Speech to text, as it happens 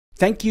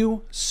Thank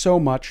you so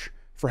much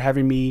for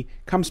having me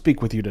come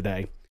speak with you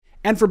today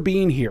and for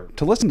being here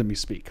to listen to me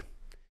speak.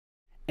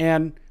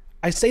 And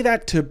I say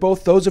that to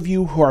both those of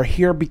you who are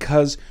here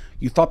because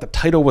you thought the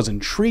title was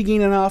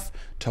intriguing enough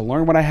to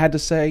learn what I had to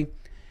say,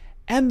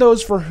 and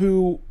those for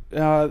who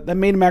that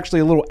made them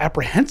actually a little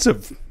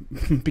apprehensive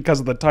because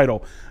of the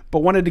title, but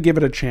wanted to give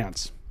it a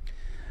chance.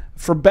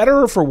 For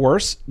better or for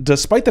worse,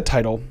 despite the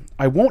title,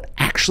 I won't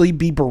actually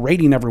be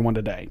berating everyone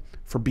today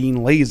for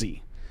being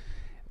lazy.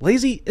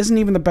 Lazy isn't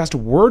even the best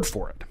word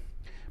for it,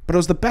 but it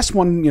was the best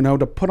one,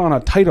 to put on a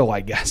title,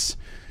 I guess.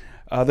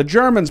 The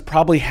Germans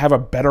probably have a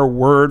better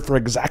word for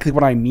exactly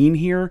what I mean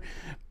here,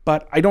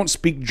 but I don't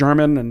speak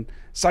German. And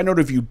side note,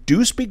 if you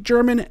do speak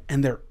German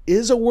and there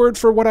is a word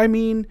for what I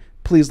mean,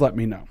 please let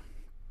me know.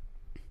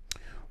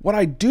 What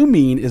I do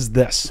mean is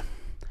this.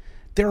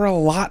 There are a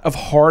lot of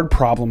hard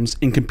problems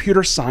in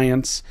computer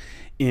science,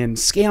 in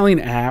scaling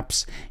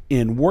apps,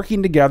 in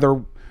working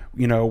together,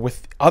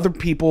 with other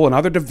people and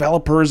other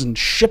developers and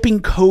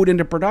shipping code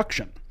into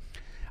production.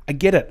 I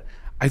get it.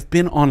 I've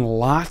been on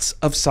lots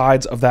of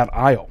sides of that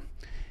aisle.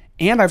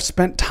 And I've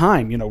spent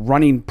time,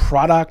 running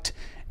product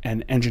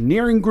and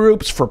engineering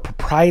groups for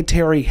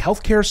proprietary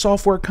healthcare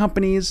software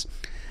companies.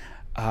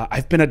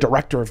 I've been a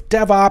director of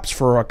DevOps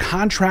for a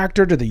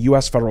contractor to the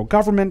US federal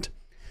government.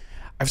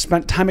 I've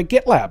spent time at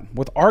GitLab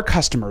with our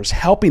customers,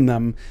 helping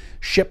them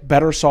ship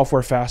better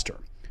software faster.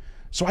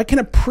 So I can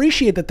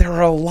appreciate that there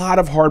are a lot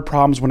of hard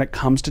problems when it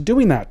comes to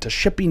doing that, to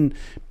shipping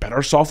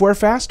better software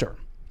faster.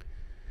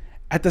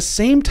 At the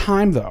same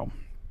time, though,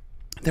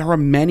 there are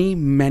many,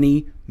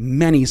 many,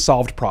 many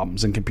solved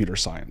problems in computer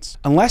science.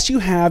 Unless you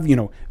have,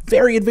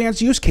 very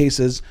advanced use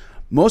cases,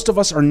 most of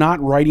us are not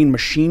writing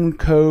machine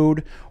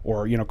code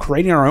or,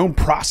 creating our own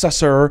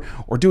processor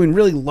or doing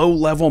really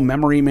low-level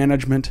memory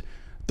management.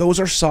 Those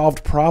are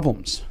solved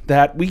problems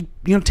that we,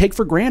 take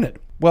for granted.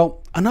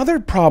 Well,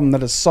 another problem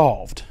that is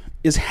solved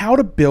is how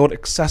to build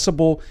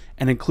accessible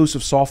and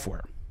inclusive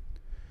software.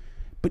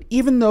 But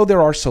even though there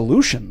are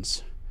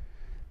solutions,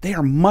 they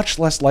are much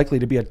less likely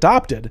to be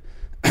adopted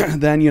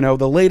than,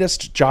 the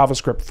latest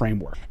JavaScript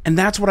framework. And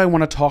that's what I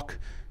want to talk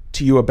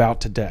to you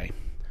about today.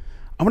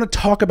 I want to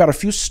talk about a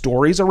few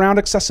stories around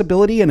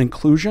accessibility and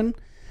inclusion,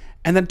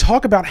 and then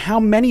talk about how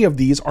many of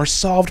these are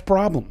solved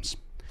problems.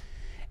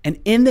 And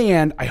in the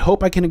end, I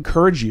hope I can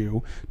encourage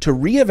you to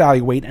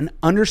reevaluate and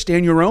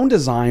understand your own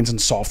designs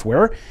and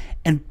software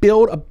and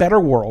build a better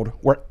world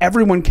where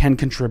everyone can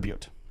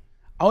contribute.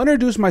 I'll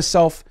introduce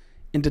myself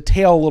in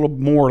detail a little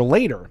more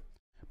later,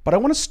 but I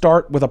want to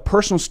start with a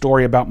personal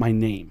story about my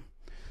name,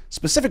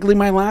 specifically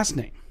my last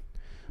name.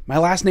 My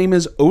last name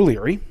is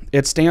O'Leary.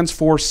 It stands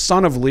for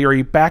son of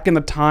Leary back in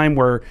the time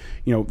where,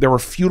 there were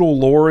feudal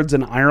lords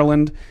in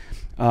Ireland.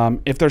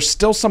 If there's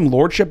still some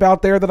lordship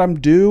out there that I'm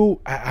due,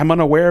 I'm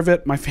unaware of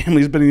it. My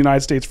family's been in the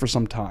United States for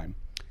some time.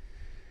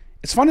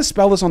 It's fun to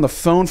spell this on the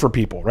phone for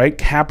people, right?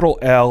 Capital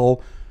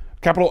L,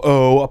 capital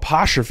O,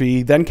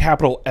 apostrophe, then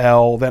capital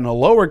L, then a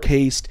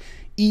lowercase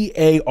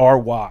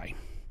E-A-R-Y.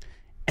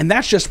 And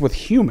that's just with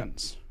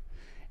humans.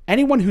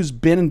 Anyone who's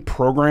been in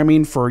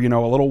programming for,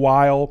 a little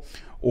while,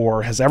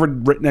 or has ever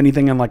written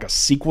anything in like a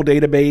SQL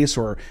database,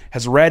 or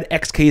has read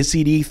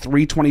XKCD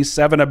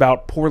 327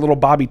 about poor little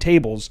Bobby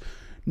Tables,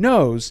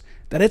 knows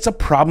that it's a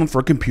problem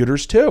for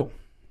computers too.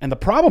 And the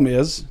problem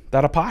is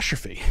that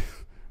apostrophe,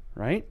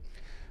 right?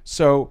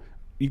 So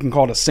you can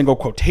call it a single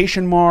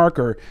quotation mark,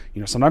 or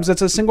sometimes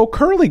it's a single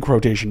curly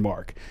quotation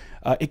mark.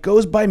 It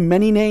goes by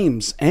many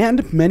names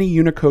and many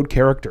Unicode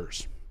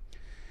characters.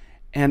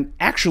 And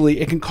actually,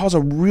 it can cause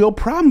a real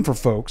problem for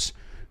folks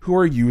who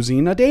are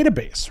using a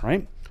database,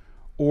 right?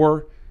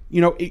 Or,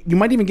 you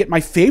might even get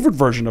my favorite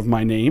version of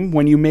my name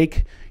when you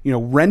make,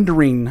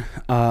 rendering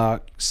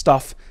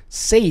stuff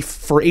safe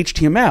for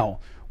HTML.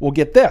 Well,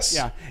 get this.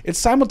 Yeah, it's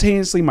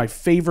simultaneously my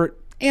favorite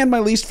and my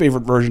least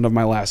favorite version of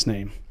my last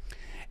name.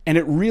 And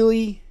it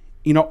really,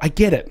 I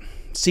get it.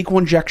 SQL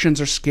injections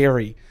are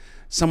scary.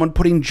 Someone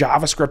putting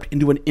JavaScript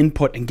into an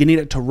input and getting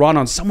it to run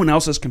on someone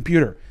else's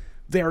computer.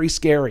 Very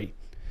scary.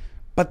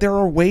 But there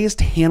are ways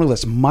to handle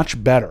this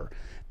much better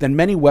than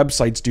many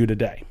websites do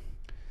today.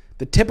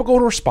 The typical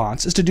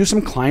response is to do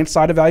some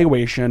client-side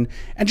evaluation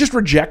and just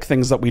reject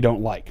things that we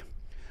don't like.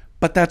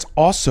 But that's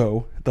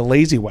also the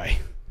lazy way.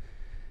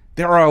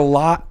 There are a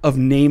lot of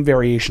name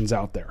variations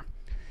out there,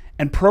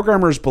 and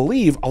programmers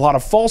believe a lot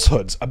of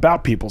falsehoods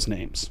about people's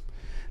names.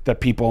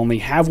 That people only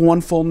have one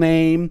full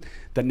name,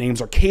 that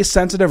names are case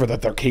sensitive or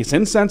that they're case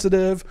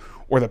insensitive,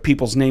 or that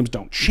people's names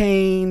don't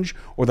change,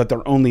 or that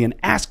they're only in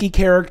ASCII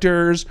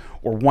characters,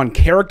 or one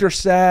character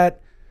set,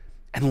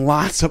 and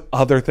lots of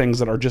other things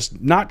that are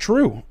just not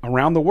true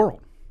around the world.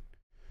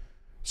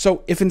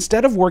 So if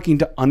instead of working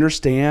to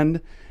understand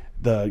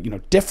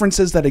the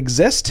differences that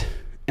exist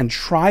and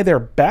try their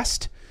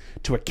best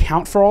to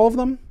account for all of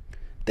them,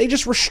 they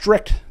just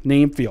restrict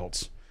name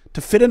fields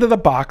to fit into the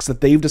box that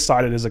they've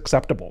decided is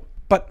acceptable.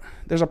 But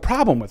there's a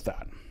problem with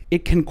that.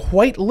 It can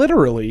quite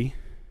literally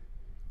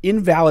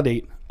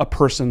invalidate a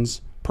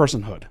person's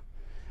personhood,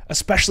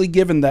 especially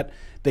given that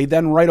they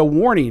then write a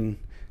warning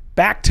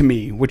back to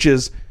me, which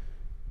is,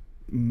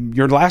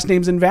 your last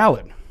name's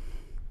invalid.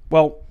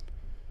 Well,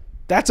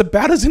 that's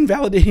about as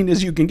invalidating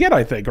as you can get,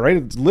 I think, right?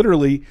 It's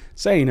literally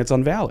saying it's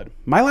invalid.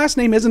 My last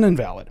name isn't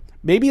invalid.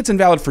 Maybe it's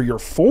invalid for your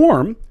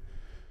form,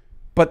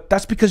 but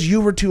that's because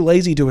you were too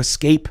lazy to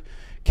escape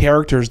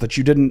characters that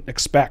you didn't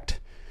expect.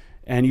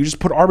 And you just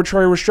put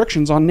arbitrary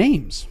restrictions on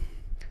names.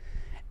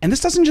 And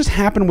this doesn't just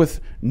happen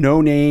with no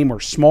name or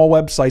small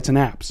websites and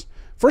apps.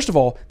 First of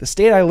all, the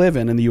state I live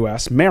in the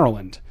US,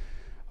 Maryland,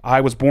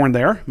 I was born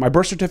there. My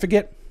birth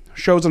certificate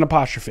shows an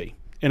apostrophe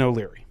in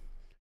O'Leary.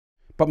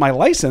 But my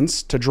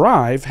license to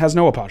drive has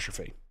no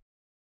apostrophe.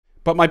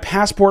 But my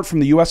passport from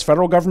the US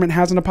federal government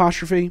has an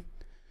apostrophe.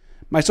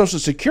 My social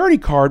security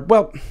card,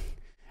 well,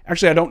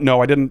 actually I don't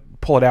know. I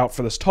didn't pull it out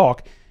for this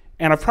talk.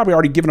 And I've probably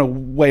already given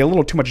away a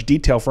little too much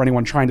detail for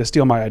anyone trying to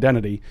steal my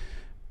identity.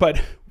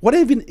 But what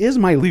even is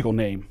my legal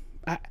name?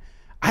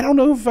 I don't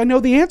know if I know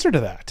the answer to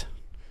that.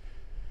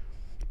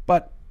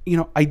 But,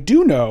 I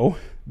do know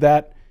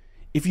that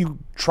if you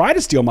try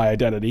to steal my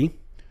identity,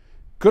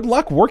 good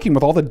luck working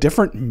with all the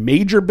different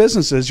major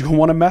businesses you'll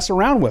want to mess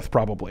around with,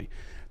 probably.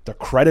 The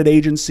credit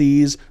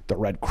agencies, the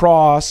Red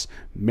Cross,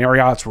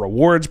 Marriott's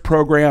Rewards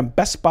Program,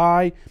 Best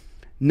Buy.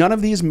 None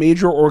of these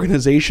major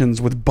organizations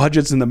with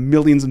budgets in the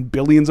millions and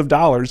billions of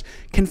dollars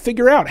can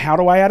figure out how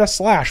do I add a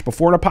slash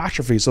before an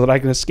apostrophe so that I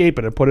can escape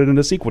it and put it in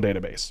a SQL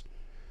database.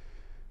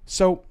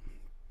 So,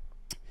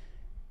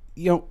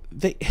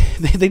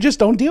 they just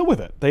don't deal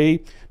with it.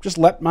 They just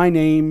let my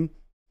name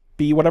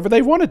be whatever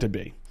they want it to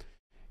be.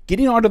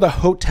 Getting onto the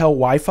hotel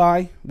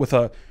Wi-Fi with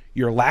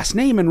your last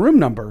name and room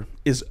number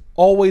is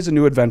always a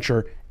new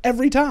adventure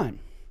every time.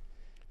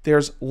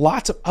 There's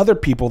lots of other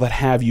people that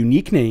have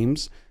unique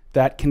names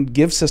that can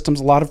give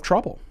systems a lot of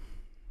trouble.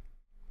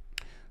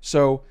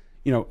 So,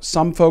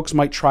 some folks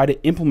might try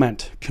to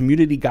implement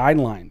community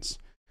guidelines.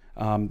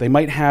 They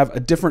might have a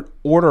different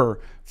order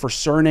for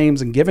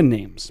surnames and given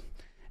names,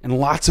 and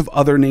lots of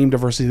other name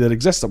diversity that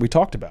exists that we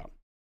talked about.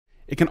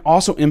 It can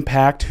also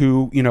impact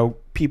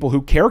people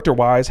who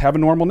character-wise have a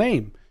normal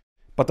name,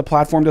 but the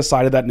platform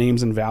decided that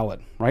name's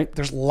invalid, right?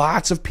 There's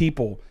lots of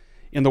people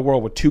in the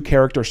world with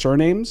 2-character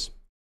surnames.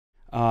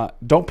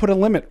 Don't put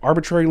a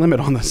arbitrary limit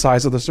on the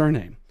size of the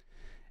surname.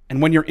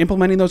 And when you're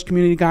implementing those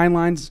community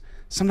guidelines,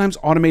 sometimes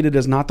automated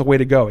is not the way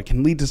to go. It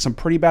can lead to some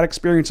pretty bad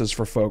experiences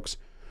for folks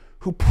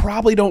who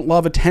probably don't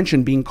love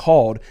attention being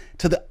called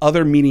to the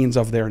other meanings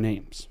of their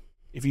names.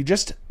 If you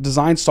just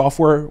design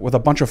software with a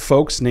bunch of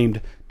folks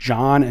named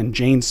John and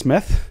Jane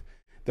Smith,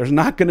 there's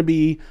not going to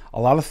be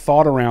a lot of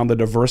thought around the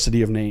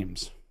diversity of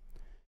names.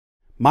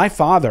 My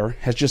father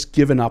has just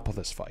given up with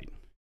this fight.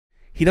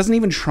 He doesn't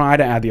even try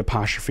to add the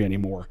apostrophe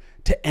anymore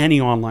to any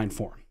online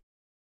form.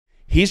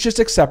 He's just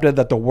accepted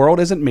that the world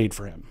isn't made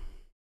for him.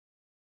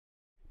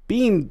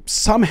 Being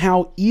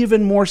somehow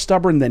even more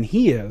stubborn than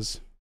he is,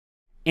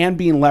 and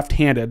being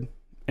left-handed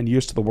and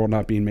used to the world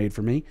not being made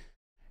for me,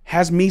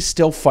 has me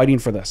still fighting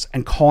for this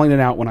and calling it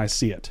out when I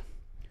see it.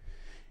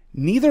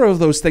 Neither of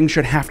those things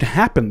should have to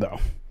happen, though,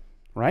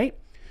 right?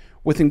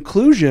 With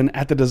inclusion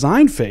at the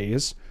design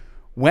phase,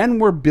 when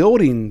we're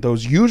building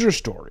those user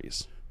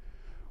stories,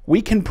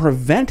 we can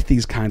prevent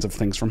these kinds of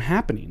things from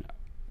happening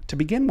to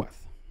begin with.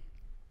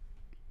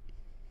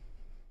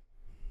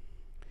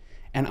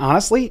 And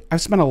honestly, I've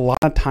spent a lot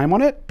of time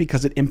on it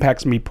because it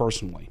impacts me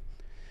personally.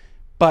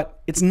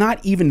 But it's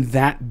not even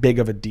that big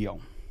of a deal.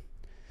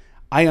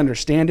 I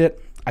understand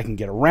it. I can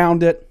get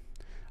around it.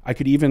 I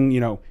could even,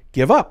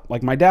 give up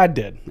like my dad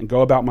did and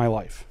go about my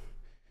life.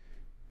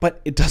 But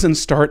it doesn't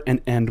start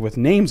and end with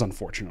names,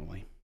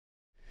 unfortunately.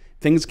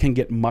 Things can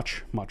get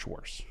much, much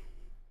worse.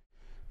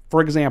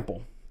 For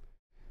example,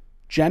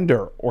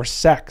 gender or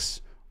sex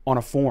on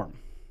a form.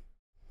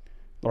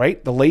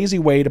 Right? The lazy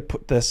way to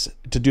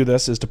do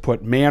this is to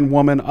put man,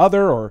 woman,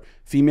 other, or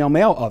female,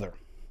 male, other.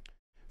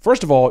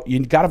 First of all,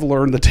 you got to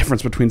learn the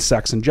difference between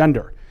sex and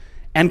gender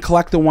and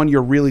collect the one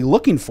you're really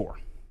looking for.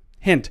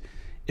 Hint,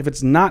 if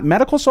it's not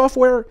medical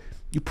software,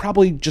 you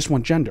probably just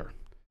want gender.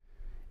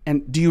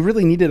 And do you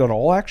really need it at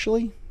all,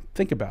 actually?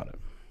 Think about it.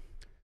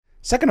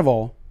 Second of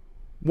all,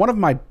 one of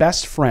my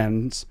best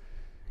friends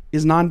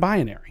is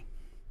non-binary.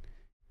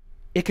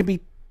 It can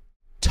be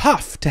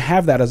tough to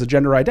have that as a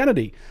gender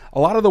identity.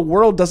 A lot of the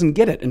world doesn't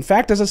get it. In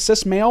fact, as a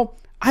cis male,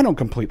 I don't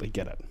completely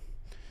get it.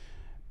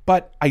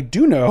 But I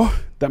do know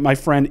that my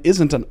friend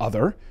isn't an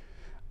other.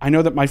 I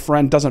know that my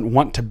friend doesn't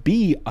want to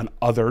be an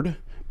othered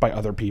by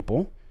other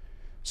people.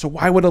 So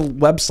why would a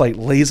website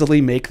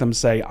lazily make them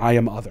say, I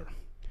am other?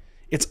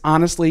 It's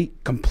honestly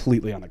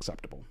completely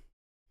unacceptable.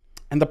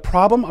 And the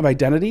problem of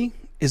identity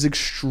is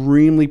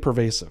extremely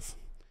pervasive.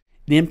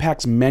 It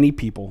impacts many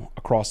people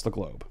across the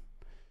globe.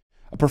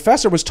 A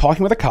professor was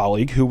talking with a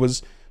colleague who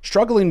was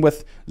struggling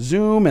with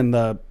Zoom and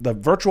the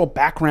virtual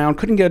background,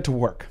 couldn't get it to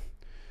work.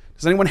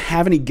 Does anyone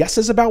have any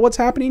guesses about what's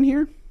happening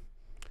here?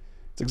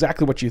 It's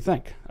exactly what you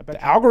think. I bet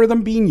the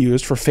algorithm being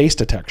used for face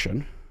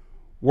detection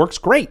works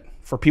great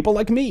for people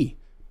like me,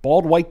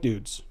 bald white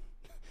dudes.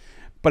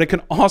 But it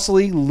can also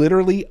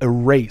literally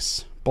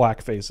erase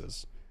black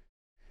faces,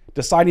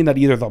 deciding that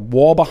either the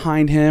wall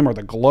behind him or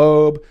the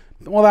globe,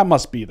 well, that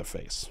must be the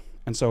face.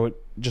 and so it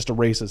just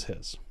erases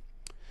his.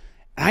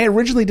 I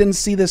originally didn't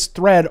see this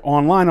thread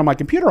online on my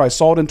computer. I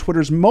saw it in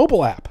Twitter's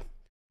mobile app.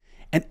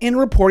 And in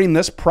reporting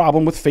this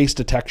problem with face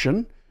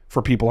detection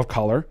for people of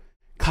color,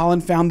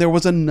 Colin found there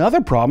was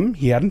another problem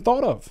he hadn't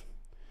thought of.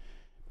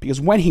 Because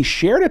when he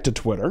shared it to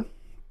Twitter,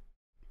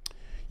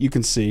 you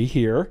can see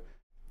here,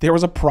 there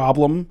was a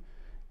problem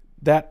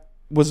that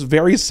was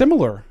very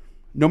similar.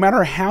 No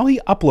matter how he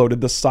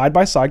uploaded the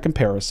side-by-side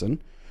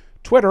comparison,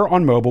 Twitter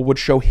on mobile would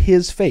show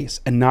his face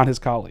and not his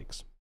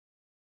colleagues.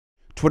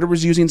 Twitter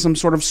was using some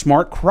sort of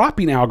smart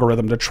cropping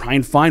algorithm to try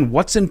and find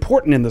what's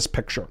important in this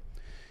picture.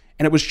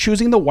 And it was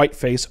choosing the white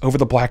face over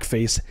the black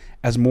face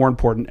as more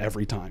important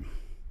every time.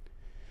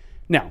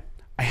 Now,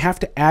 I have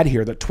to add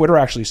here that Twitter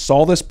actually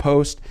saw this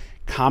post,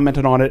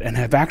 commented on it, and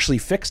have actually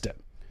fixed it.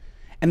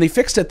 And they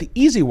fixed it the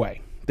easy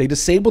way. They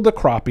disabled the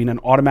cropping and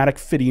automatic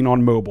fitting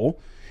on mobile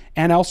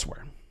and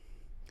elsewhere.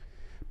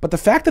 But the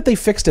fact that they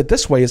fixed it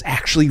this way is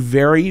actually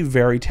very,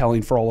 very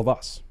telling for all of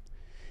us.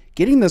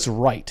 Getting this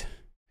right,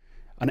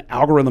 an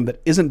algorithm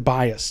that isn't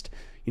biased,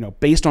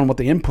 based on what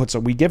the inputs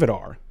that we give it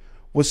are,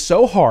 was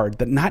so hard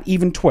that not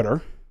even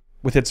Twitter,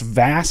 with its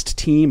vast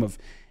team of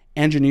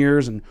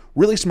engineers and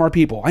really smart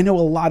people, I know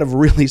a lot of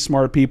really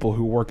smart people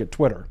who work at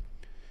Twitter,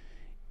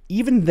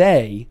 even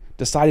they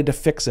decided to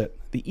fix it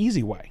the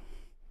easy way.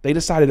 They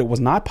decided it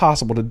was not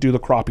possible to do the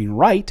cropping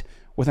right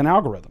with an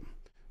algorithm.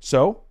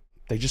 So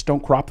they just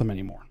don't crop them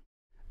anymore.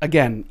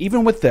 Again,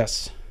 even with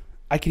this,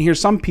 I can hear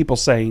some people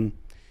saying,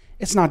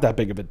 it's not that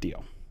big of a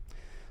deal.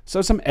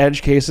 So some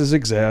edge cases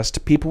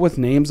exist, people with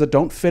names that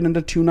don't fit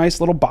into two nice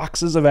little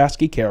boxes of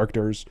ASCII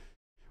characters.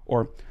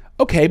 Or,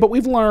 okay, but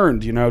we've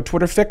learned,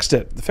 Twitter fixed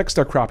it, fixed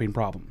their cropping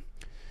problem.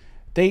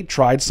 They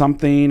tried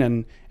something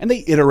and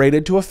they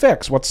iterated to a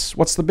fix.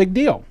 What's the big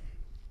deal?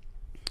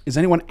 Is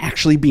anyone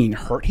actually being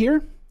hurt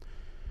here?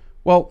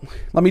 Well,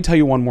 let me tell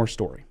you one more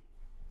story.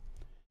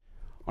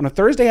 On a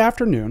Thursday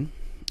afternoon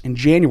in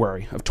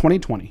January of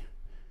 2020,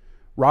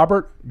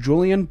 Robert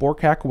Julian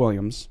Borkak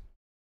Williams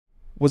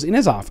was in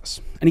his office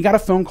and he got a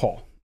phone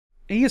call.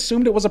 He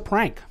assumed it was a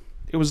prank.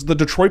 It was the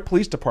Detroit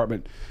Police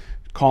Department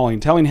calling,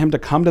 telling him to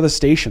come to the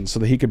station so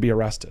that he could be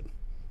arrested.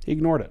 He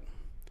ignored it.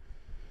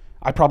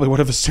 I probably would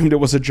have assumed it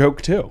was a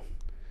joke too.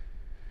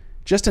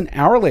 Just an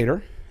hour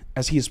later,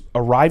 as he's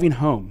arriving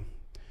home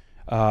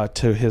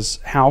to his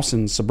house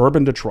in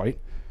suburban Detroit,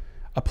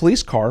 a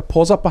police car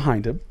pulls up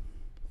behind him.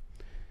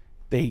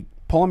 They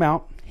pull him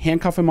out,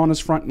 handcuff him on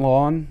his front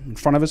lawn in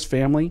front of his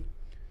family.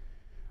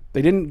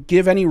 They didn't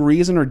give any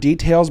reason or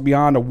details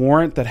beyond a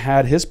warrant that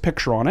had his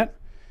picture on it,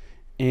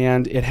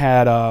 and it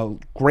had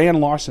grand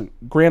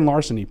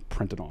larceny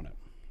printed on it.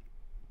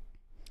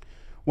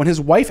 When his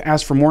wife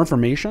asked for more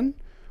information,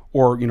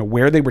 or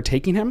where they were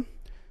taking him,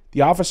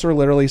 the officer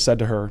literally said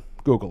to her,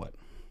 "Google it."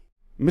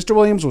 Mr.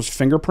 Williams was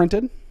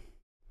fingerprinted,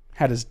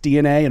 had his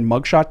DNA and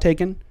mugshot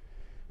taken,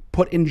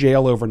 put in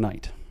jail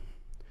overnight.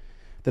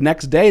 The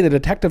next day, the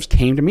detectives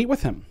came to meet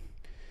with him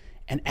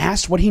and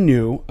asked what he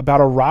knew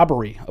about a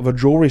robbery of a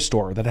jewelry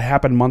store that had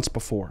happened months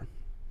before.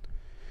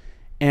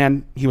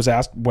 And he was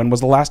asked, when was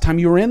the last time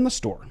you were in the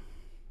store?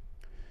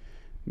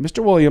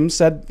 Mr. Williams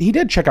said he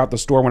did check out the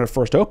store when it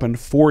first opened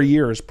 4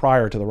 years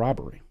prior to the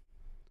robbery.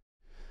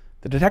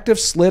 The detective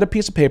slid a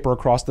piece of paper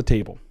across the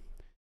table.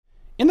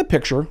 In the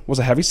picture was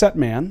a heavy-set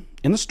man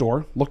in the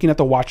store looking at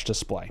the watch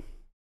display.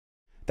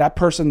 That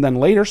person then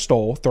later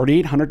stole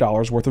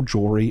 $3,800 worth of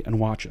jewelry and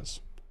watches.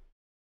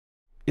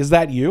 "Is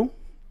that you?"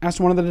 asked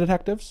one of the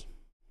detectives.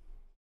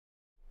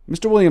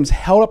 Mr. Williams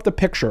held up the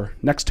picture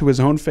next to his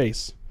own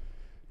face.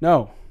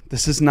 "No,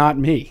 this is not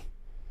me."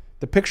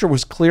 The picture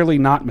was clearly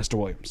not Mr.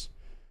 Williams.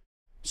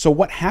 So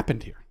what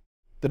happened here?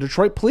 The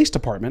Detroit Police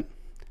Department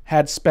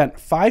had spent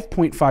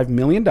 $5.5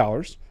 million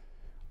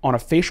on a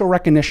facial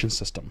recognition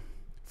system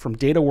from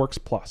DataWorks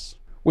Plus,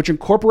 which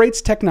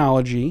incorporates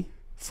technology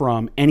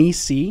from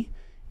NEC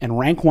and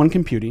Rank 1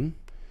 computing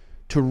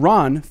to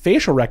run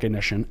facial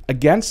recognition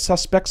against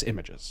suspects'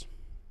 images.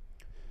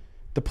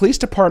 The police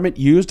department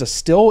used a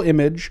still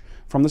image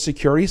from the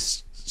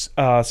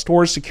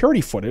store's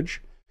security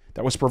footage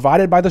that was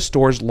provided by the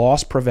store's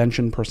loss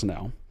prevention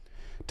personnel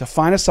to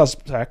find a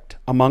suspect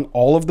among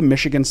all of the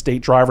Michigan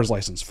state driver's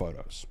license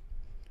photos.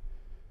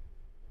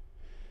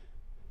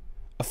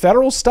 A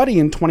federal study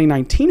in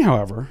 2019,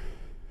 however,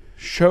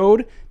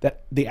 showed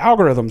that the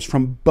algorithms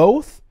from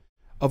both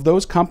of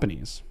those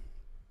companies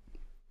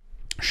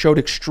showed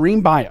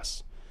extreme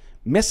bias,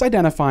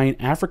 misidentifying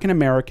African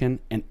American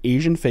and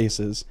Asian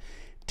faces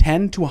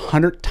 10 to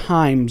 100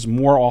 times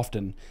more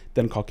often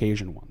than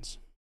Caucasian ones.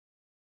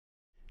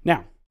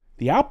 Now,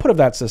 the output of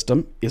that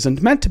system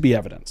isn't meant to be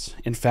evidence.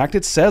 In fact,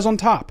 it says on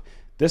top,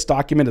 this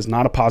document is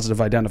not a positive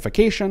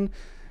identification.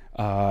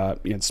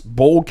 It's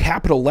bold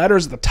capital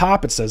letters at the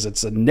top. It says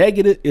it's an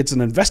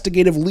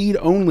investigative lead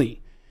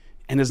only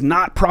and is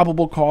not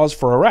probable cause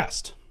for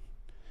arrest.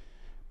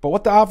 But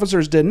what the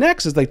officers did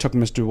next is they took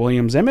Mr.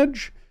 Williams'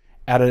 image,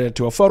 added it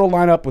to a photo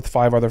lineup with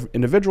 5 other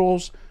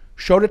individuals,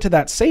 showed it to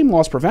that same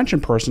loss prevention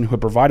person who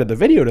had provided the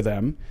video to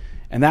them,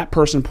 and that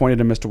person pointed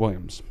to Mr.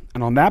 Williams.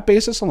 And on that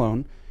basis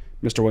alone,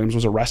 Mr. Williams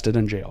was arrested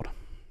and jailed.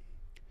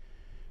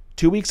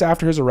 2 weeks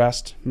after his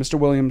arrest, Mr.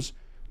 Williams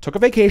took a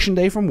vacation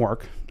day from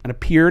work and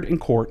appeared in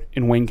court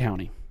in Wayne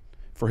County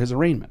for his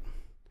arraignment.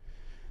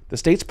 The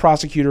state's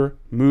prosecutor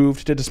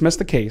moved to dismiss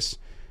the case,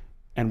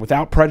 and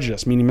without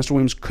prejudice, meaning Mr.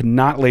 Williams could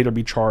not later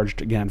be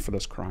charged again for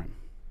this crime.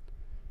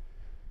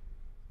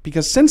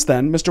 Because since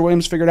then, Mr.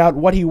 Williams figured out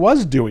what he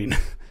was doing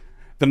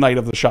the night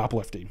of the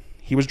shoplifting.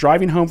 He was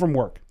driving home from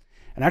work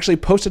and actually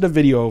posted a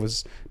video of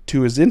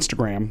to his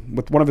Instagram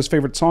with one of his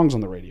favorite songs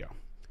on the radio.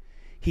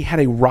 He had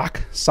a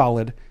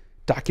rock-solid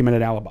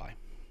documented alibi.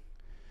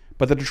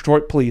 But the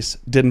Detroit police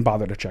didn't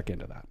bother to check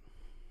into that.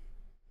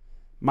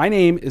 My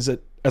name is,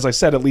 as I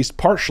said, at least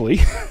partially,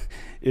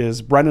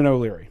 is Brendan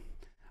O'Leary.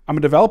 I'm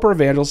a developer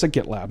evangelist at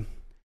GitLab,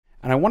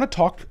 and I want to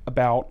talk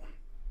about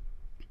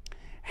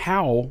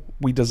how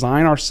we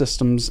design our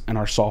systems and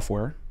our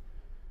software,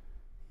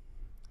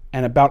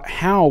 and about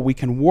how we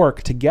can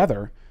work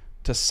together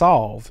to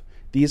solve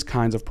these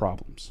kinds of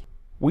problems.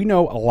 We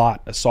know a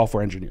lot as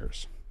software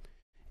engineers,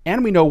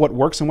 and we know what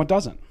works and what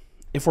doesn't.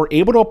 If we're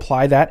able to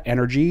apply that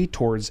energy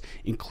towards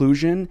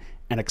inclusion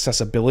and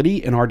accessibility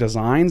in our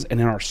designs and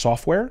in our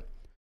software,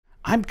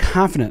 I'm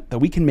confident that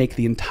we can make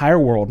the entire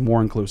world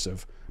more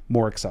inclusive,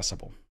 more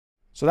accessible.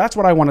 So that's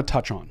what I want to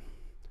touch on.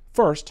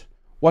 First,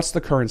 what's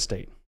the current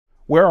state?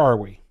 Where are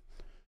we?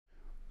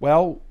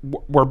 Well,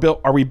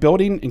 are we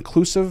building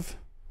inclusive,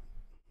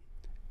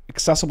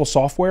 accessible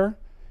software?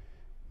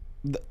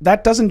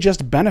 That doesn't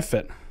just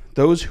benefit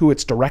those who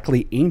it's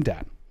directly aimed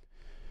at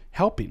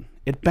helping.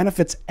 It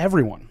benefits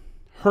everyone,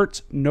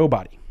 hurts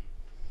nobody.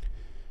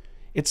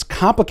 It's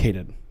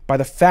complicated by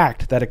the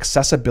fact that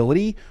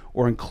accessibility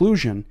or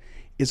inclusion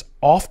is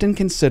often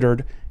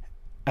considered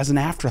as an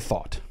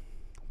afterthought.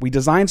 We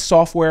design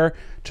software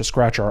to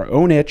scratch our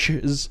own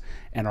itches,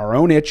 and our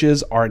own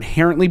itches are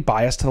inherently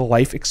biased to the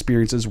life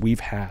experiences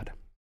we've had.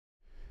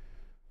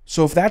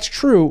 So if that's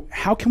true,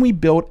 how can we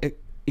build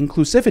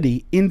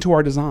inclusivity into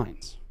our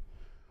designs?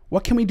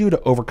 What can we do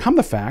to overcome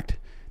the fact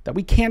that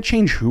we can't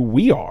change who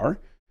we are,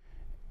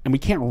 and we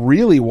can't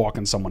really walk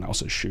in someone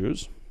else's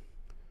shoes?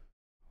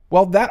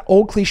 Well, that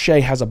old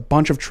cliche has a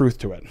bunch of truth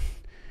to it.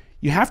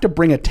 You have to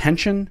bring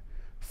attention,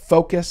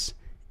 focus,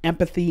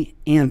 empathy,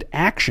 and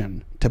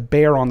action to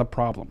bear on the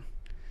problem,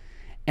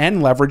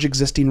 and leverage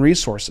existing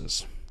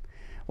resources.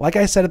 Like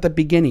I said at the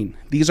beginning,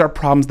 these are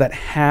problems that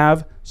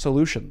have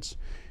solutions.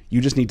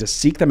 You just need to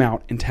seek them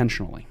out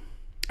intentionally.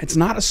 It's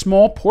not a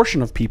small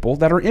portion of people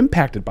that are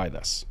impacted by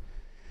this.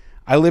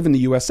 I live in the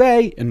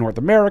USA, in North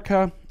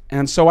America,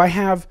 and so I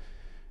have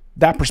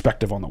that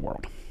perspective on the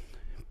world.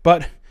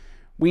 But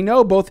we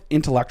know both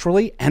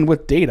intellectually and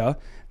with data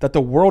that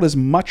the world is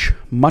much,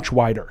 much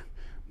wider,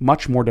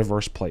 much more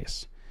diverse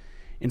place.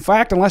 In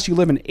fact, unless you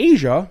live in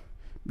Asia,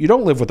 you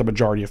don't live with the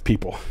majority of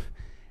people.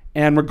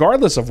 And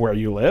regardless of where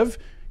you live,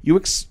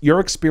 your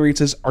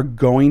experiences are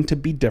going to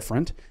be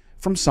different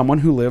from someone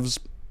who lives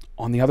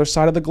on the other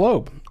side of the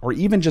globe, or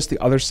even just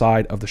the other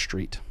side of the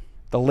street.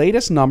 The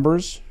latest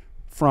numbers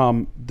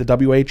from the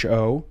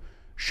WHO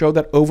show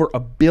that over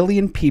 1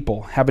 billion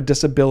people have a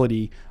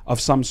disability of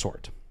some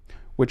sort,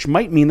 which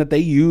might mean that they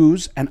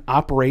use and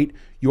operate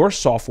your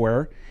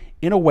software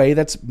in a way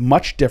that's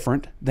much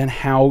different than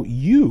how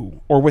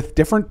you, or with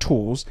different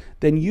tools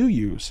than you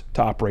use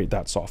to operate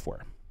that software.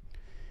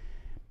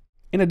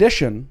 In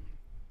addition,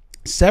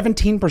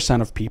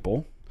 17% of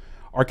people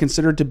are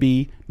considered to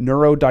be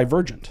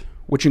neurodivergent,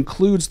 which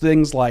includes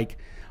things like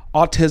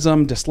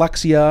autism,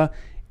 dyslexia,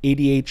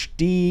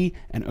 ADHD,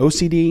 and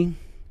OCD.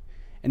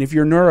 And if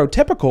you're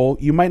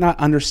neurotypical, you might not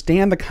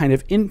understand the kind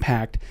of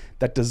impact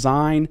that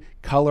design,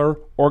 color,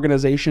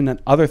 organization,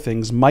 and other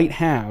things might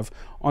have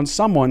on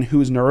someone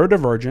who is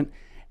neurodivergent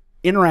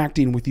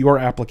interacting with your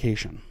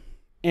application.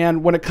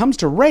 And when it comes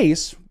to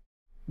race,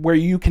 where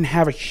you can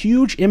have a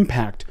huge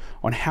impact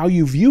on how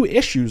you view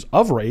issues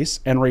of race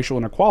and racial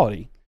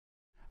inequality,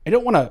 I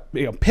don't want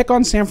to pick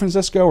on San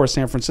Francisco or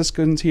San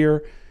Franciscans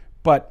here,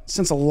 but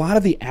since a lot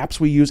of the apps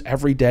we use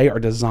every day are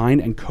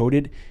designed and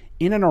coded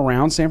in and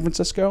around San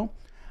Francisco,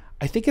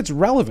 I think it's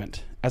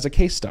relevant as a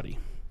case study.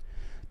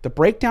 The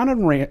breakdown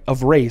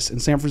of race in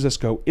San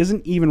Francisco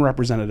isn't even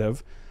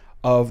representative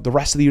of the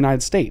rest of the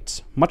United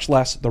States, much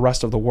less the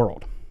rest of the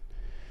world.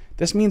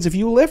 This means if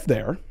you live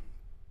there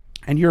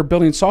and you're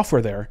building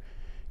software there,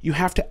 you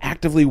have to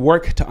actively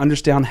work to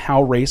understand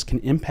how race can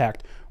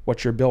impact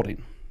what you're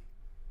building.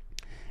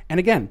 And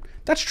again,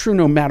 that's true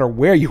no matter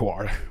where you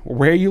are or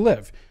where you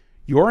live.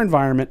 Your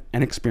environment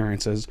and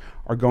experiences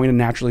are going to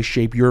naturally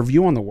shape your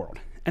view on the world.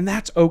 And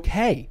that's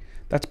okay.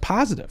 That's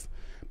positive.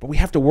 But we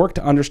have to work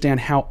to understand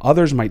how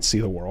others might see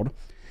the world.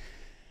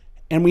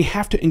 And we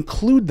have to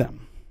include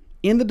them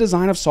in the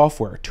design of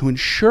software to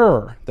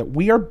ensure that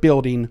we are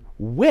building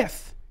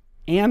with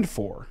and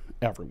for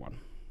everyone.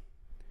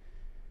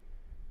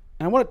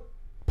 And I want to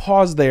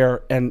pause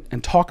there and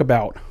talk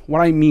about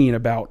what I mean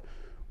about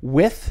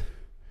with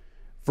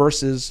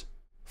versus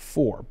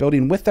for,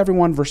 building with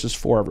everyone versus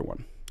for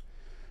everyone.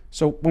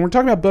 So when we're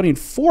talking about building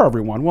for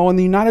everyone, well, in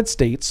the United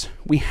States,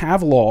 we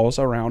have laws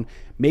around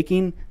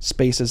making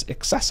spaces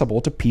accessible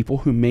to people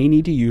who may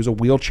need to use a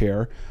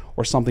wheelchair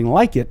or something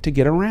like it to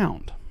get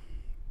around.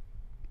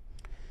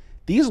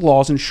 These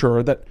laws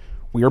ensure that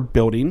we are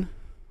building,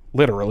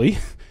 literally,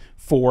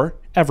 for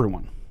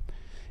everyone.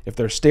 If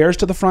there's stairs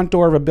to the front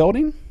door of a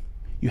building,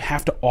 you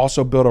have to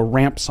also build a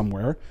ramp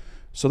somewhere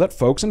so that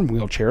folks in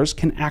wheelchairs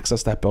can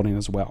access that building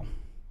as well.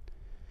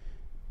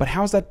 But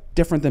how is that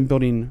different than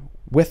building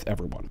with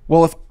everyone?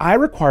 Well, if I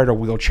required a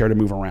wheelchair to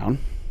move around,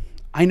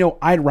 I know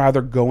I'd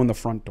rather go in the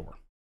front door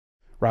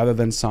rather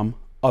than some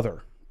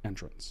other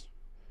entrance.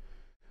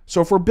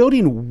 So if we're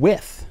building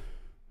with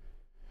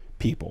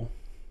people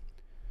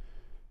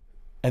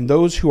and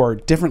those who are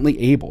differently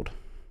abled,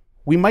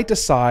 we might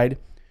decide,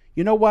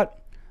 you know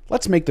what,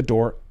 let's make the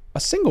door a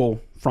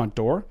single front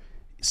door,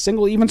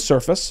 single even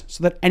surface,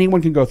 so that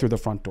anyone can go through the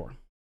front door.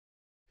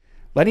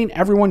 Letting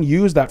everyone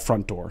use that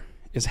front door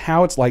is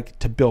how it's like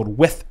to build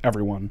with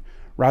everyone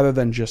rather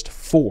than just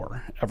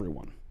for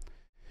everyone.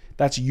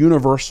 That's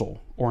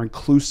universal or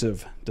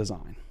inclusive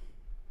design.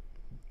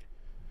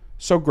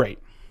 So great.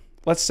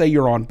 Let's say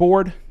you're on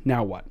board.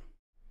 Now what?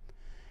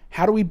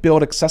 How do we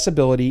build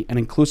accessibility and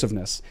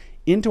inclusiveness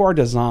into our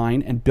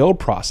design and build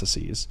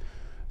processes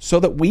so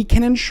that we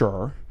can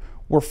ensure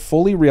we're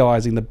fully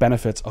realizing the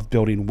benefits of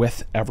building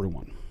with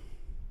everyone?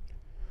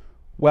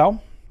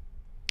 Well,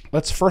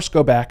 let's first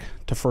go back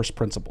to first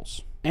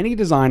principles. Any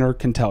designer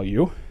can tell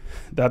you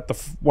that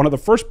one of the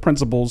first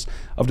principles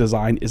of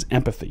design is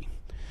empathy.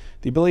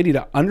 The ability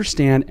to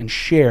understand and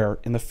share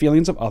in the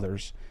feelings of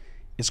others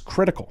is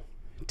critical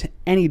to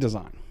any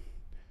design.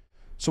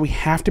 So we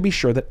have to be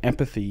sure that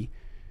empathy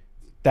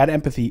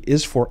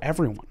is for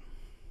everyone.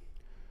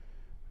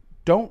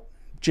 Don't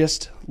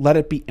just let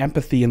it be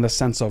empathy in the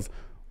sense of,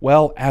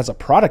 well, as a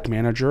product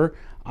manager,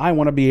 I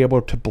want to be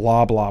able to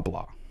blah, blah,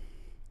 blah.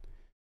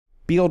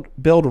 Build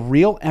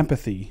real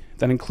empathy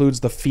that includes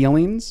the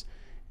feelings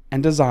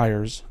and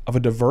desires of a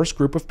diverse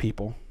group of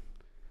people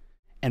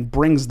and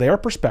brings their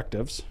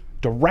perspectives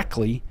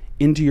directly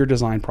into your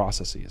design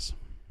processes.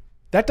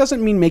 That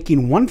doesn't mean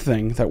making one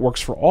thing that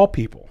works for all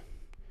people.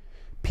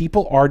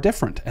 People are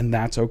different, and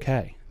that's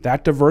okay.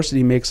 That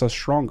diversity makes us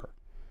stronger.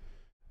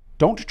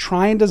 Don't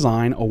try and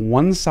design a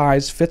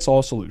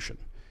one-size-fits-all solution.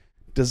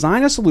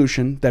 Design a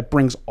solution that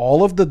brings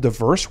all of the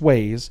diverse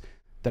ways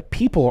that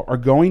people are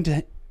going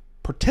to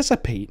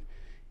participate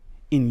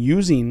in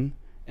using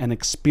and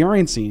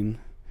experiencing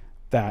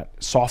that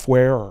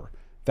software or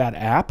that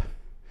app.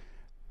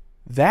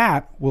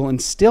 That will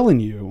instill in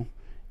you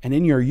and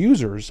in your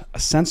users a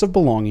sense of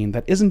belonging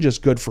that isn't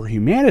just good for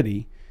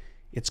humanity,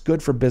 it's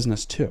good for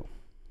business too.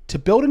 To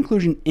build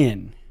inclusion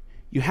in,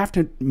 you have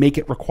to make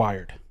it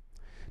required.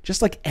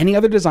 Just like any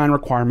other design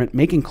requirement,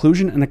 make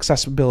inclusion and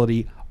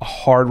accessibility a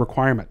hard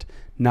requirement,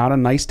 not a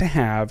nice to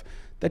have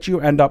that you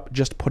end up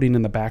just putting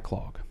in the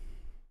backlog.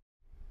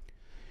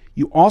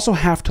 You also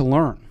have to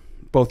learn,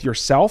 both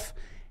yourself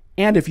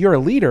and if you're a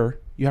leader,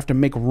 you have to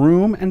make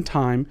room and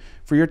time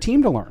for your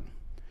team to learn.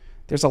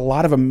 There's a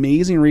lot of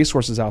amazing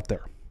resources out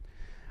there.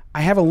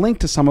 I have a link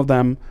to some of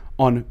them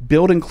on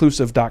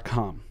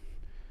buildinclusive.com.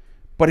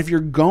 But if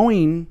you're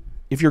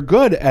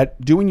good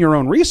at doing your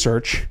own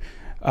research,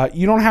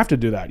 you don't have to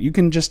do that. You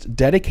can just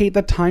dedicate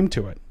the time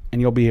to it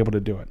and you'll be able to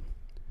do it.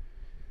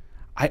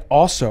 I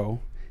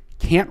also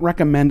can't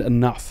recommend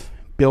enough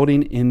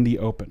building in the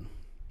open.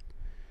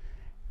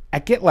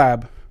 At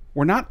GitLab,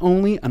 we're not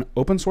only an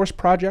open source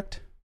project,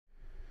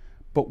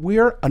 but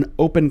we're an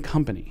open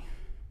company.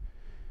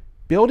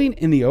 Building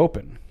in the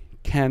open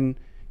can,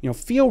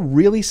 feel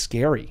really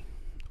scary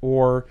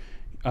or,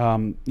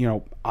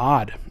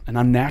 odd and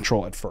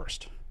unnatural at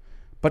first.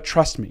 But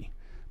trust me,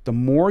 the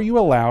more you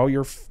allow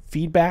your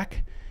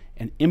feedback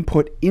and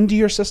input into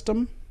your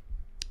system,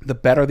 the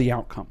better the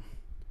outcome.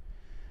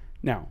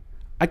 Now,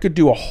 I could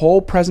do a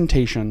whole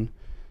presentation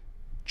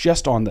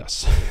just on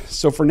this.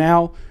 So for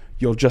now,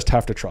 you'll just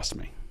have to trust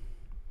me.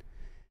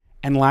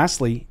 And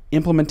lastly,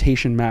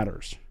 implementation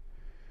matters.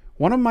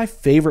 One of my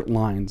favorite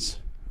lines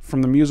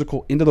from the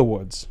musical Into the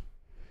Woods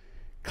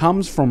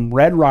comes from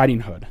Red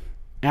Riding Hood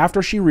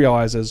after she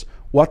realizes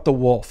what the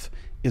wolf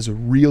is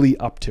really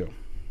up to.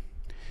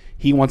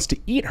 He wants to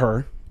eat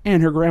her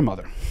and her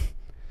grandmother.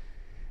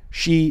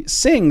 She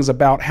sings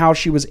about how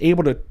he was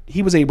able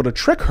to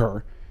trick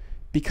her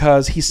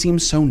because he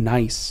seems so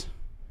nice.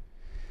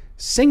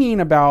 Singing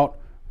about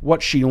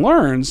what she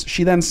learns,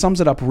 she then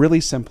sums it up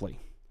really simply.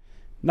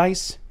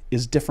 Nice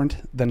is different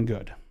than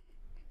good.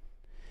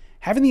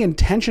 Having the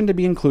intention to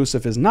be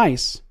inclusive is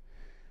nice,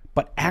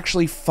 but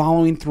actually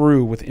following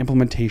through with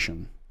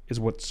implementation is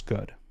what's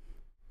good.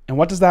 And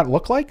what does that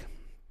look like?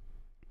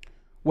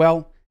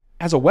 Well,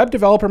 as a web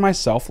developer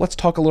myself, let's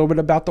talk a little bit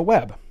about the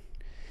web.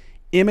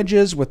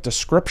 Images with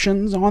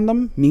descriptions on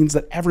them means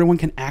that everyone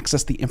can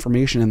access the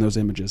information in those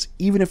images,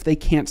 even if they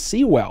can't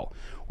see well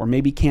or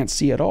maybe can't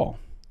see at all.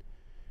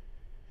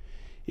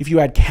 If you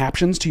add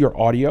captions to your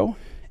audio,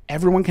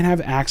 everyone can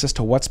have access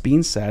to what's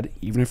being said,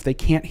 even if they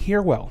can't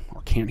hear well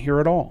or can't hear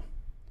at all.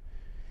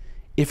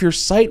 If your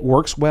site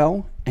works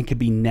well and can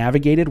be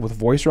navigated with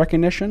voice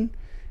recognition,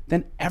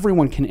 then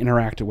everyone can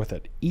interact with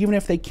it, even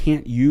if they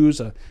can't use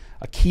a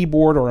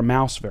keyboard or a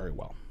mouse very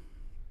well.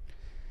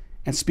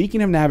 And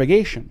speaking of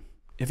navigation,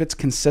 if it's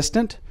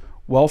consistent,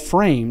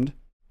 well-framed,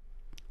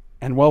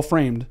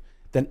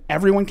 then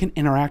everyone can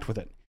interact with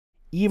it,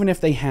 even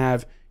if they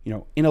have,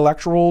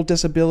 intellectual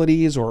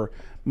disabilities or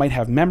might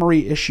have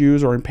memory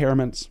issues or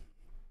impairments.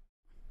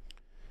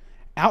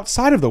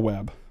 Outside of the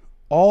web,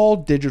 all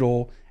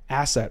digital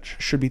assets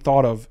should be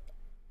thought of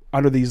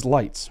under these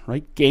lights,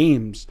 right?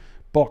 Games,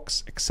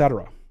 books,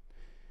 etc.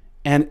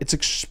 And it's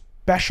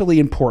especially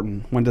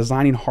important when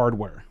designing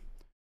hardware.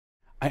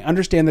 I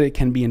understand that it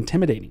can be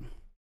intimidating.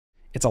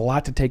 It's a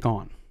lot to take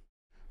on.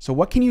 So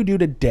what can you do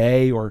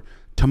today or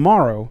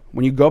tomorrow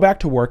when you go back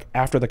to work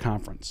after the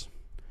conference?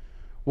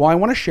 Well, I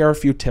want to share a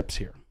few tips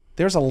here.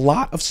 There's a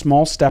lot of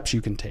small steps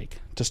you can take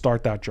to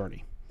start that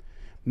journey.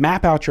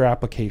 Map out your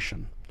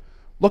application.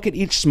 Look at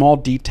each small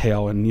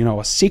detail and,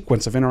 a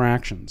sequence of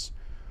interactions.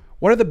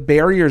 What are the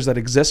barriers that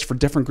exist for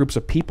different groups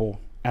of people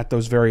at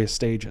those various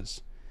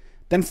stages?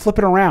 Then flip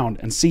it around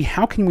and see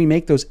how can we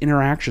make those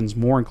interactions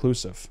more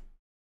inclusive.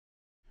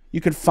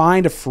 You could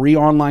find a free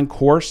online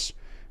course.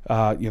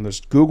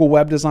 There's Google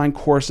Web Design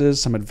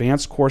courses, some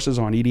advanced courses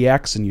on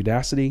EDX and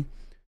Udacity.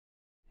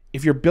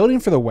 If you're building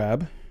for the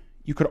web,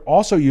 you could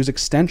also use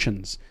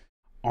extensions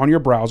on your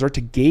browser to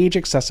gauge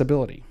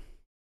accessibility.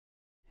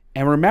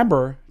 And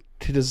remember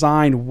to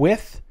design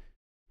with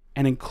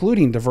and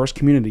including diverse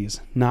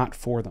communities, not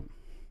for them.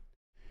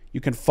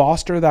 You can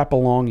foster that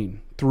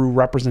belonging through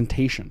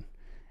representation,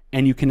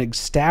 and you can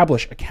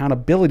establish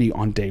accountability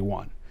on day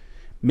one.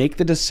 Make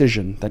the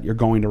decision that you're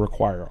going to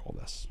require all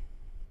this.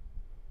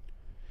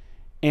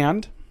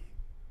 And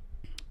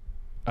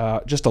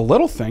just a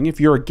little thing, if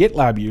you're a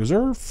GitLab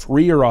user,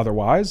 free or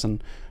otherwise,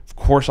 and of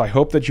course I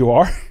hope that you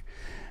are,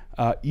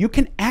 you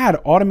can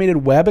add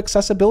automated web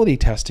accessibility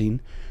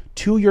testing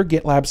to your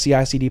GitLab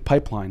CI/CD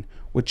pipeline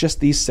with just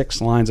these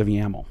 6 lines of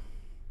YAML.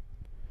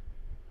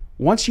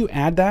 Once you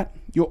add that,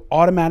 you'll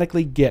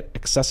automatically get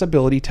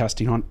accessibility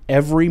testing on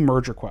every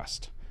merge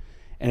request.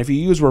 And if you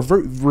use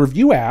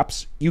review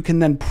apps, you can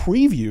then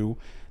preview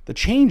the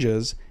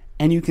changes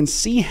and you can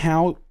see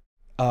how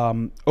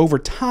over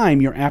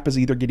time your app is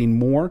either getting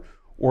more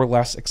or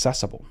less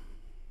accessible.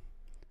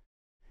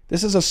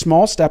 This is a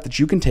small step that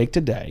you can take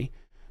today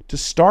to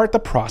start the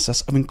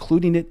process of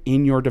including it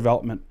in your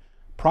development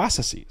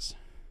processes.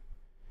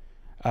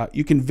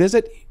 You can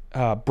visit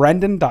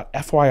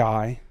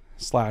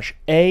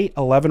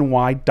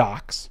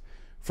brendan.fyi/A11Y-docs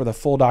for the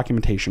full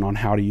documentation on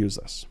how to use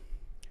this.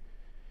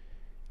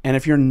 And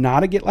if you're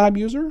not a GitLab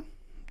user,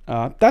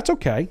 that's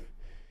okay.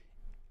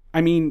 I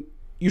mean,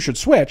 you should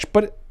switch,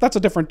 but that's a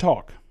different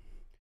talk.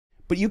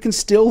 But you can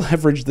still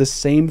leverage this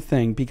same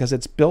thing because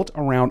it's built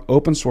around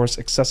open source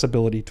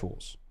accessibility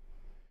tools.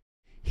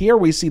 Here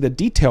we see the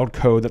detailed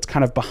code that's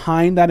kind of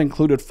behind that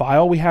included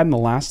file we had in the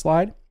last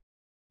slide.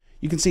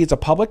 You can see it's a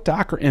public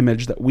Docker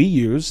image that we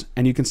use,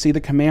 and you can see the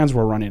commands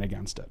we're running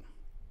against it.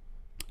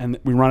 And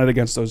we run it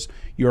against those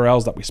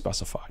URLs that we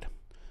specified.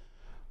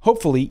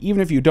 Hopefully,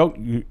 even if you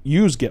don't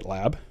use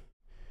GitLab,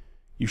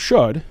 you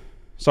should.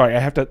 Sorry, I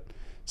have to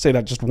say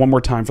that just one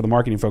more time for the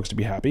marketing folks to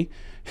be happy.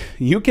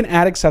 You can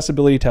add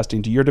accessibility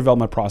testing to your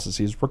development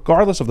processes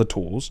regardless of the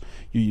tools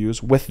you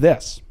use with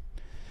this.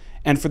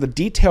 And for the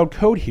detailed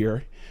code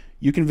here,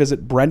 you can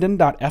visit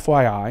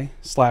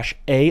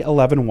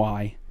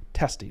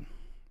brendan.fyi/A11Y-testing.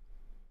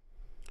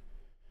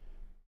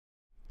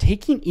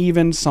 Taking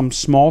even some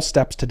small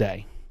steps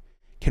today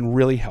can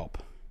really help.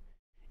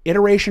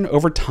 Iteration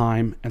over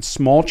time and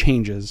small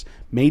changes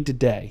made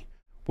today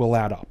will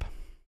add up.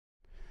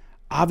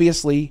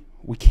 Obviously,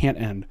 we can't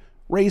end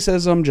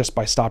racism just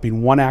by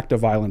stopping one act of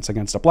violence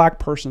against a black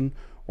person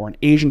or an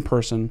Asian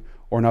person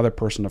or another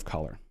person of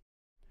color.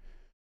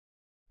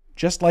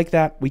 Just like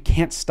that, we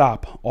can't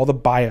stop all the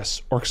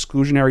bias or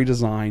exclusionary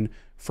design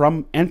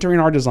from entering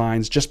our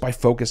designs just by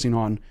focusing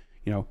on,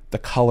 the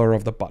color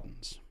of the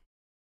buttons.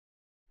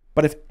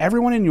 But if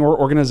everyone in your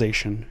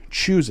organization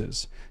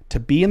chooses to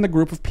be in the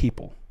group of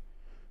people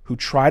who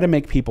try to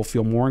make people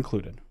feel more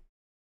included,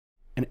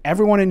 and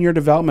everyone in your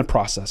development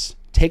process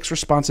takes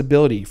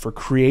responsibility for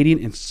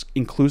creating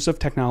inclusive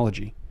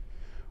technology,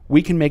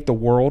 we can make the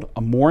world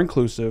a more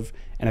inclusive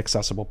and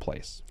accessible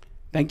place.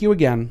 Thank you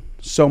again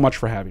so much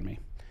for having me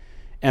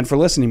and for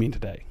listening to me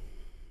today.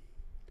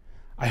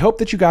 I hope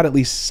that I got at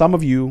least some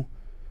of you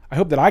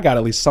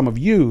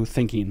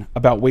thinking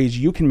about ways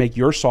you can make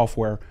your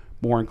software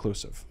more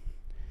inclusive.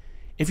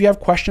 If you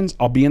have questions,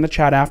 I'll be in the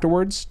chat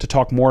afterwards to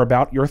talk more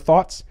about your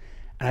thoughts,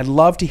 and I'd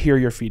love to hear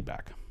your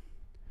feedback.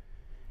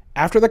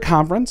 After the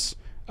conference,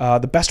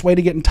 the best way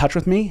to get in touch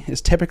with me is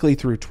typically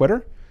through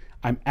Twitter.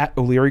 I'm at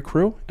O'Leary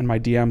Crew, and my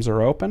DMs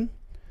are open.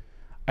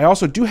 I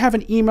also do have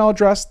an email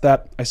address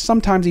that I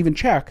sometimes even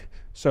check,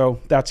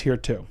 so that's here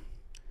too.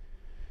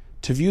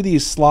 To view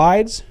these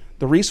slides,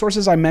 the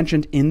resources I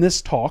mentioned in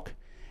this talk,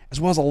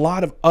 as well as a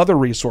lot of other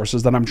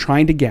resources that I'm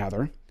trying to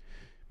gather,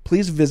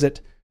 please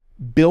visit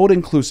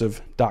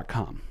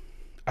buildinclusive.com.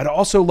 I'd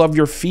also love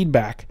your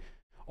feedback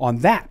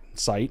on that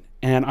site,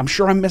 and I'm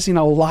sure I'm missing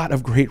a lot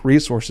of great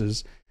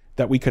resources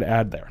that we could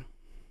add there.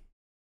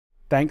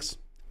 Thanks,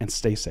 and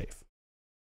stay safe.